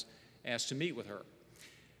recognize asked to meet with her.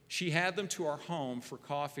 She had them to our home for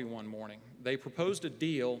coffee one morning. They proposed a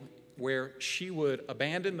deal where she would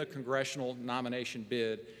abandon the congressional nomination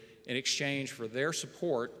bid in exchange for their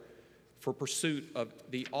support for pursuit of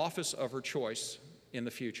the office of her choice in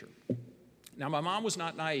the future. Now, my mom was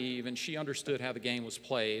not naive, and she understood how the game was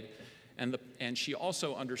played, and she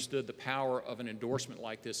also understood the power of an endorsement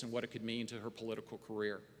like this and what it could mean to her political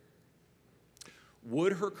career.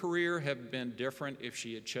 Would her career have been different if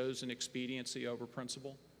she had chosen expediency over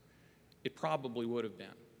principle? It probably would have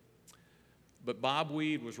been. But Bob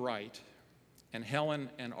Weed was right, and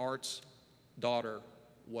Helen and Art's daughter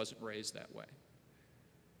wasn't raised that way,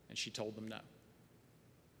 and she told them no.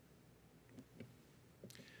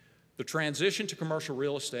 The transition to commercial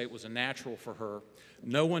real estate was a natural for her.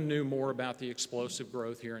 No one knew more about the explosive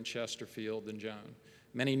growth here in Chesterfield than Joan.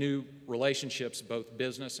 Many new relationships, both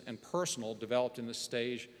business and personal, developed in this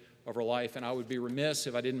stage of her life, and I would be remiss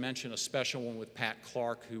if I didn't mention a special one with Pat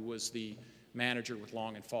Clark, who was the manager with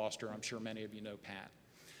Long & Foster. I'm sure many of you know Pat.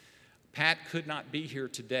 Pat could not be here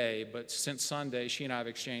today, but since Sunday, she and I have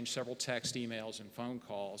exchanged several text, emails, and phone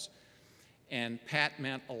calls. And Pat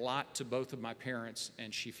meant a lot to both of my parents,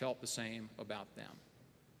 and she felt the same about them.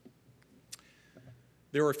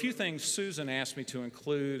 There were a few things Susan asked me to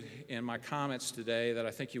include in my comments today that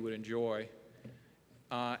I think you would enjoy.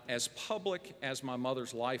 As public as my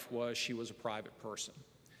mother's life was, she was a private person.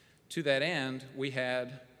 To that end, we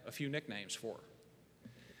had a few nicknames for her.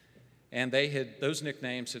 And those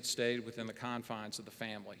nicknames had stayed within the confines of the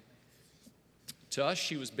family. To us,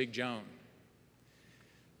 she was Big Joan.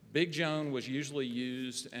 Big Joan was usually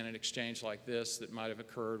used in an exchange like this that might have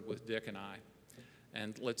occurred with Dick and I.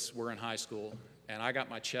 And we're in high school, and I got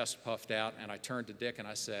my chest puffed out, and I turned to Dick and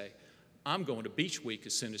I say, "I'm going to beach week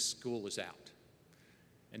as soon as school is out."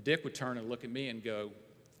 And Dick would turn and look at me and go,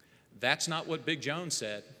 "That's not what Big Joan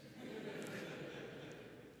said."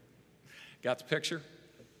 Got the picture?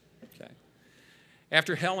 Okay.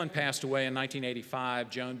 After Helen passed away in 1985,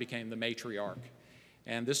 Joan became the matriarch.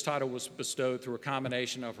 And this title was bestowed through a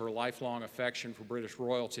combination of her lifelong affection for British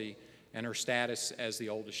royalty and her status as the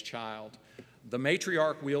oldest child. The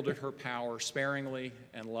matriarch wielded her power sparingly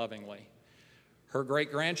and lovingly. Her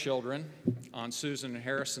great-grandchildren, on Susan and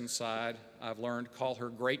Harrison's side, I've learned, call her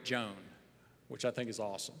Great Joan, which I think is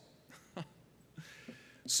awesome.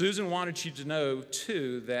 Susan wanted you to know,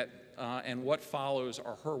 too, that, and what follows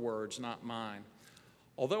are her words, not mine.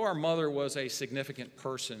 Although our mother was a significant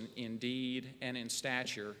person in deed and in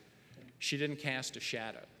stature, she didn't cast a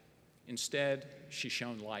shadow. Instead, she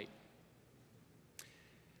shone light.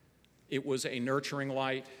 It was a nurturing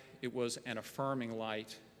light, it was an affirming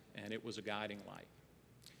light, and it was a guiding light.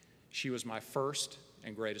 She was my first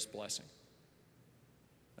and greatest blessing.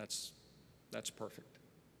 That's perfect.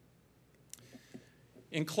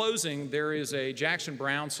 In closing, there is a Jackson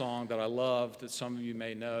Browne song that I love that some of you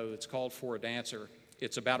may know. It's called "For a Dancer."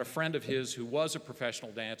 It's about a friend of his who was a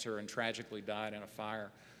professional dancer and tragically died in a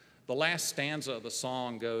fire. The last stanza of the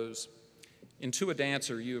song goes, "Into a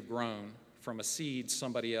dancer you have grown from a seed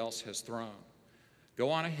somebody else has thrown. Go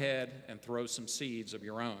on ahead and throw some seeds of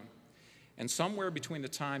your own. And somewhere between the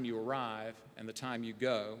time you arrive and the time you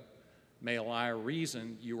go, may lie a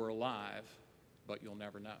reason you are alive, but you'll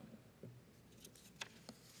never know."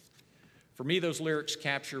 For me, those lyrics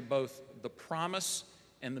capture both the promise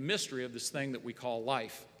and the mystery of this thing that we call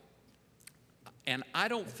life. And I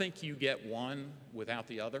don't think you get one without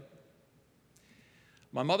the other.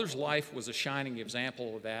 My mother's life was a shining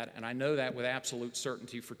example of that, and I know that with absolute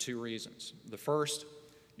certainty for two reasons. The first,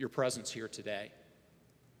 your presence here today.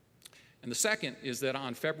 And the second is that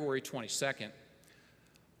on February 22nd,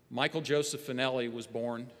 Michael Joseph Finelli was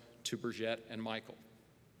born to Bridgette and Michael.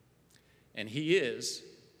 And he is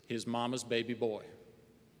his mama's baby boy.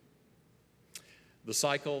 The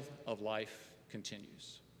cycle of life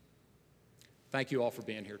continues. Thank you all for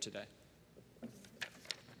being here today.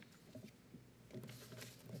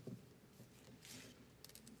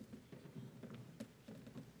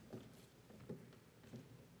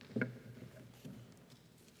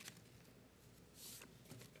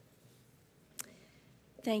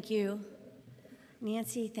 Thank you,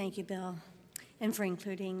 Nancy. Thank you, Bill, and for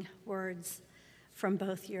including words from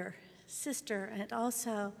both your sister and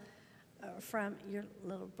also from your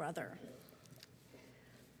little brother.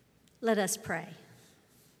 Let us pray.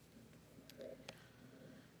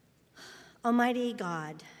 Almighty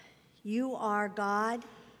God, you are God,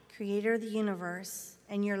 creator of the universe,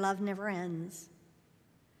 and your love never ends.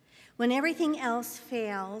 When everything else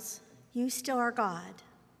fails, you still are God.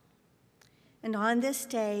 And on this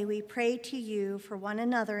day, we pray to you for one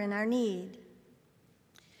another in our need.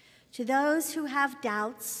 To those who have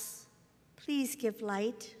doubts, please give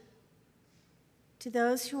light. To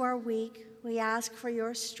those who are weak, we ask for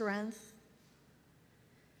your strength.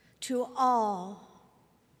 To all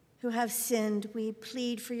who have sinned, we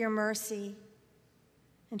plead for your mercy.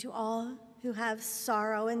 And to all who have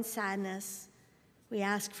sorrow and sadness, we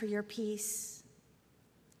ask for your peace.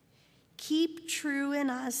 Keep true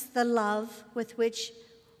in us the love with which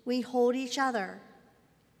we hold each other,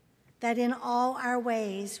 that in all our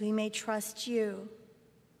ways we may trust you.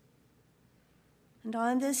 And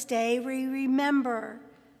on this day, we remember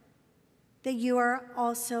that you are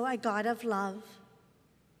also a God of love.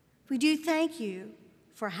 We do thank you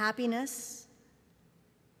for happiness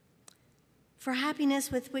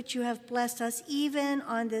with which you have blessed us even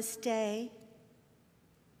on this day.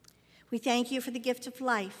 We thank you for the gift of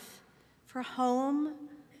life, for home,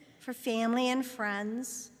 for family and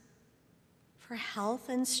friends, for health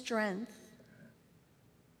and strength,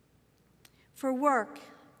 for work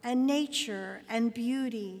and nature and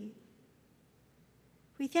beauty.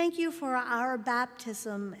 We thank you for our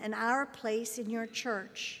baptism and our place in your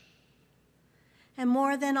church. And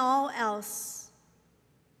more than all else,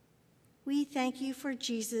 we thank you for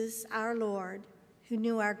Jesus, our Lord, who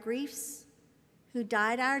knew our griefs, who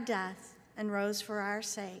died our death and rose for our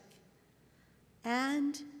sake,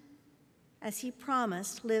 and, as he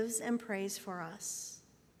promised, lives and prays for us.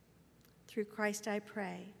 Through Christ I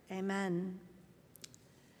pray, amen.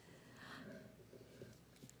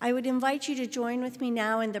 I would invite you to join with me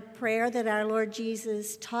now in the prayer that our Lord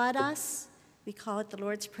Jesus taught us. We call it the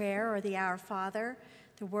Lord's Prayer or the Our Father.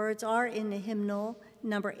 The words are in the hymnal,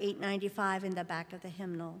 number 895 in the back of the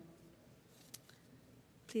hymnal.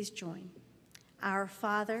 Please join. Our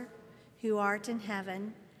Father, who art in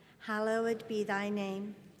heaven, hallowed be thy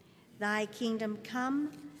name. Thy kingdom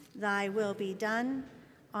come, thy will be done,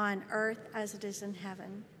 on earth as it is in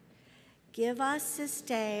heaven. Give us this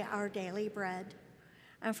day our daily bread,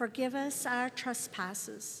 and forgive us our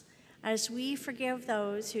trespasses, as we forgive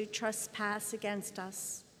those who trespass against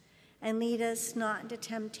us. And lead us not into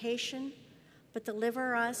temptation, but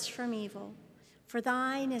deliver us from evil. For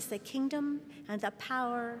thine is the kingdom and the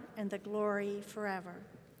power and the glory forever.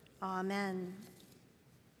 Amen.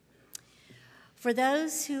 For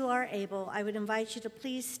those who are able, I would invite you to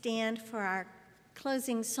please stand for our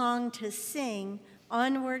closing song to sing,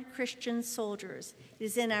 Onward Christian Soldiers. It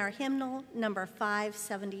is in our hymnal, number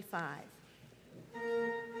 575.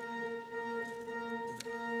 With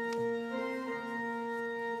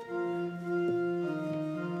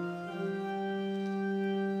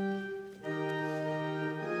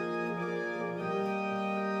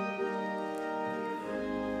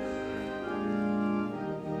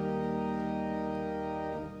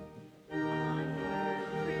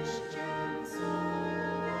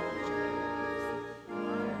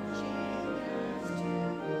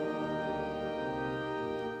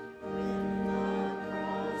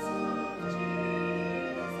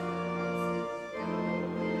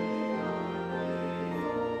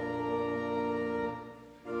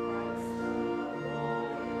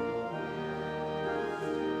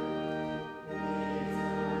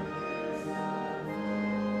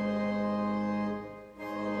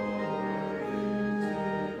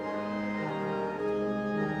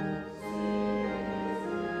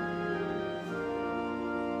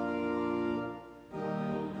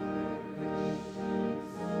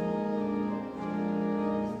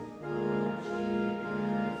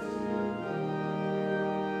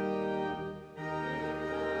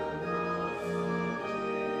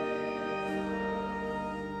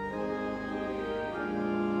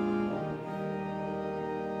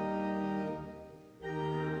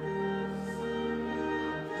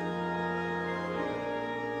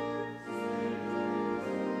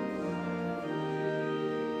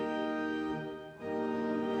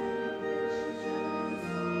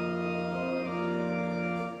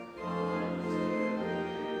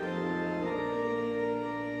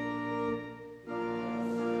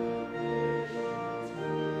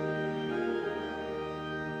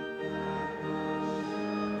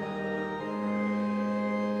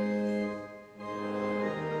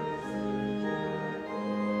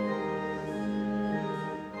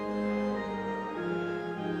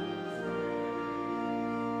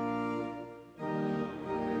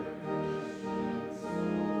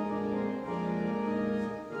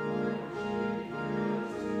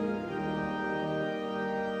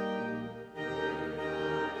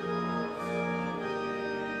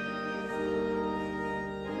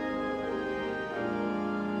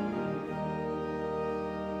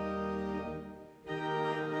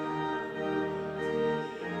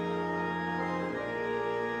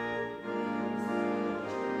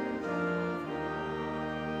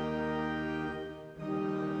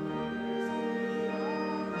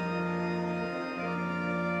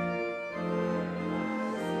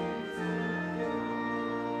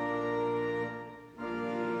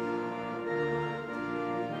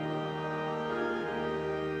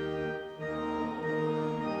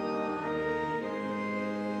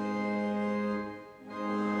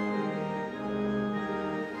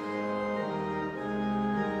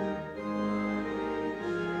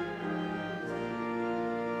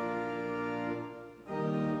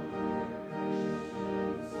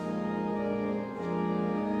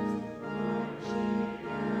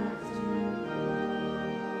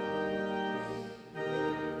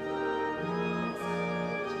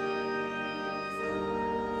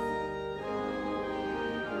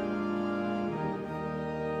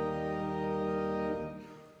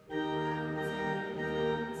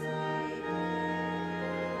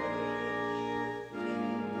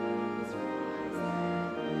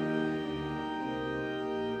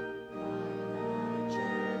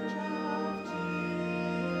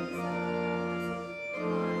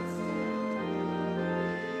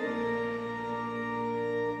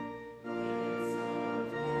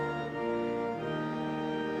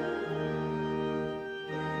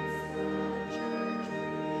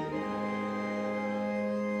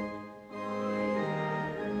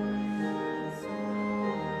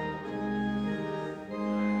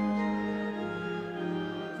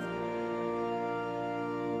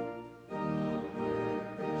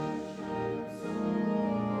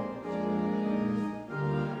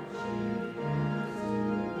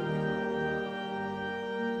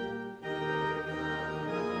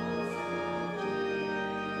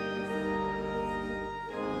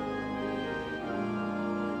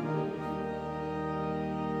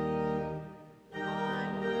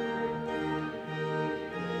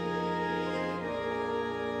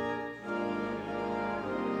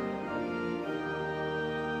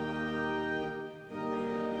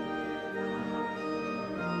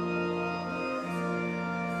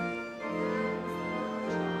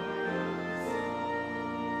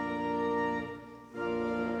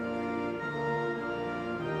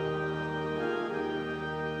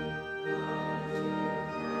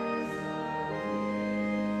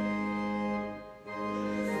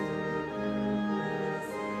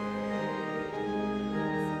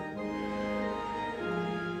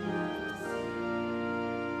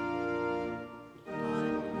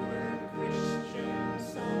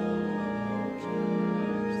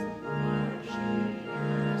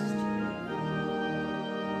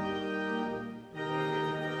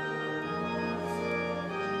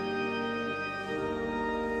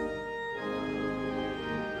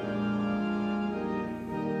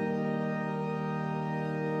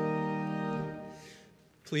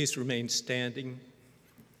Please remain standing.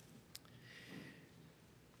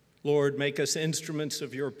 Lord, make us instruments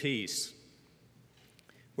of your peace.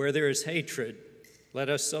 Where there is hatred, let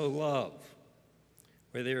us sow love.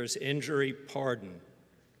 Where there is injury, pardon.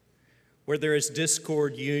 Where there is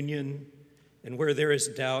discord, union. And where there is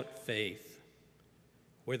doubt, faith.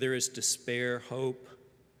 Where there is despair, hope.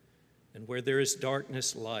 And where there is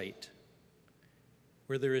darkness, light.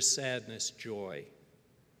 Where there is sadness, joy.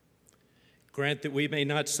 Grant that we may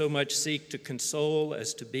not so much seek to console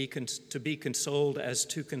as to be consoled as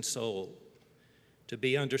to console, to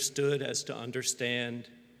be understood as to understand,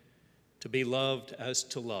 to be loved as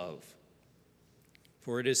to love.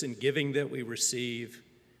 For it is in giving that we receive,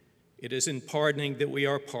 it is in pardoning that we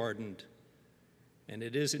are pardoned, and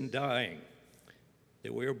it is in dying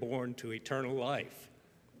that we are born to eternal life.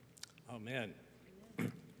 Amen.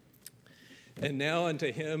 And now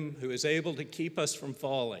unto him who is able to keep us from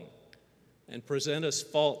falling and present us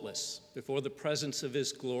faultless before the presence of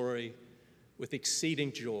his glory with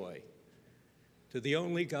exceeding joy. To the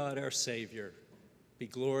only God, our Savior, be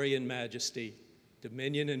glory and majesty,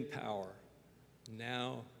 dominion and power,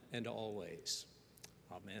 now and always.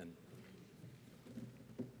 Amen.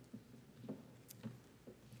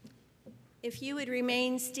 If you would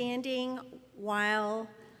remain standing while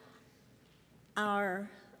our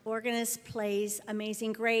organist plays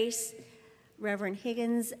Amazing Grace, Reverend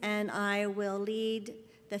Higgins and I will lead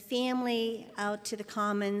the family out to the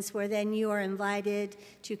Commons, where then you are invited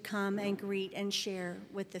to come and greet and share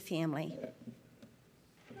with the family.